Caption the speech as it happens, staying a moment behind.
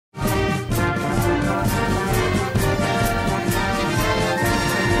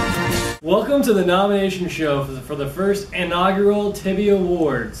Welcome to the nomination show for the first inaugural Tibby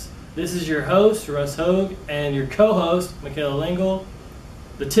Awards. This is your host, Russ Hogue, and your co-host, Mikaela Lengal.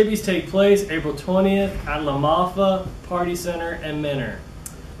 The Tibbys take place April 20th at La Malfa Party Center in Minner.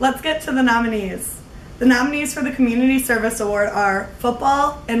 Let's get to the nominees. The nominees for the Community Service Award are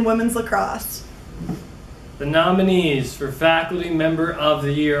football and women's lacrosse. The nominees for Faculty Member of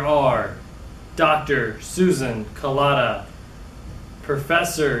the Year are Dr. Susan Collada,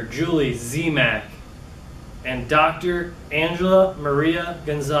 Professor Julie Zemak, and Dr. Angela Maria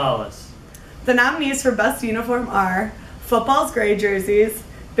Gonzalez. The nominees for Best Uniform are football's gray jerseys,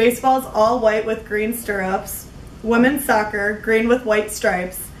 baseball's all white with green stirrups, women's soccer green with white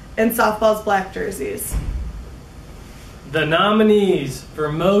stripes, and softball's black jerseys. The nominees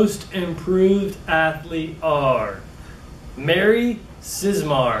for Most Improved Athlete are Mary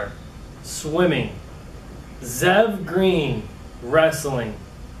Sismar, swimming, Zev Green, wrestling,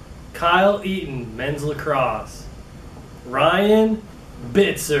 Kyle Eaton, men's lacrosse, Ryan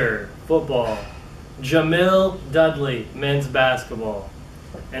Bitzer, football, Jamil Dudley, men's basketball,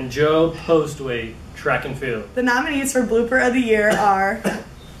 and Joe Postwait, track and field. The nominees for Blooper of the Year are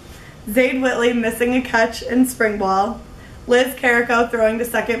Zayd Whitley missing a catch in spring ball, Liz Carrico throwing to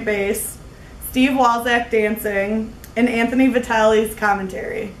second base, Steve Walzak dancing, and Anthony Vitale's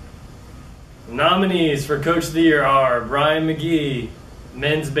commentary. Nominees for Coach of the Year are Brian McGee,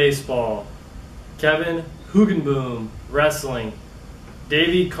 men's baseball, Kevin Hugenboom, wrestling,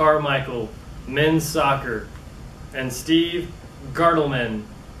 Davey Carmichael, men's soccer, and Steve Gartelman,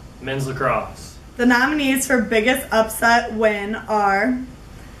 men's lacrosse. The nominees for Biggest Upset Win are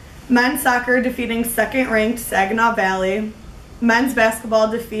men's soccer defeating second-ranked Saginaw Valley, men's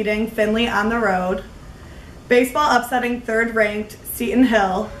basketball defeating Findlay on the road, baseball upsetting third-ranked Seton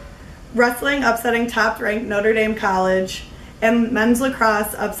Hill, wrestling upsetting top-ranked Notre Dame College, and men's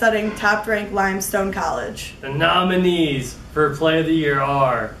lacrosse upsetting top-ranked Limestone College. The nominees for Play of the Year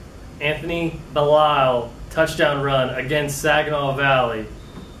are Anthony Belisle, touchdown run against Saginaw Valley,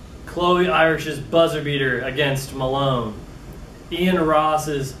 Chloe Irish's buzzer beater against Malone, Ian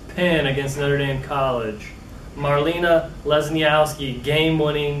Ross's pin against Notre Dame College, Marlena Lesniowski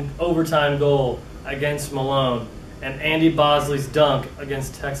game-winning overtime goal against Malone, and Andy Bosley's dunk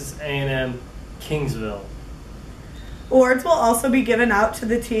against Texas A&M Kingsville. Awards will also be given out to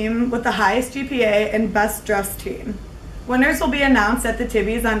the team with the highest GPA and best dressed team. Winners will be announced at the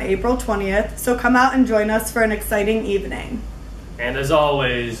Tibbys on April 20th, so come out and join us for an exciting evening. And as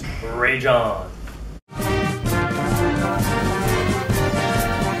always, rage on.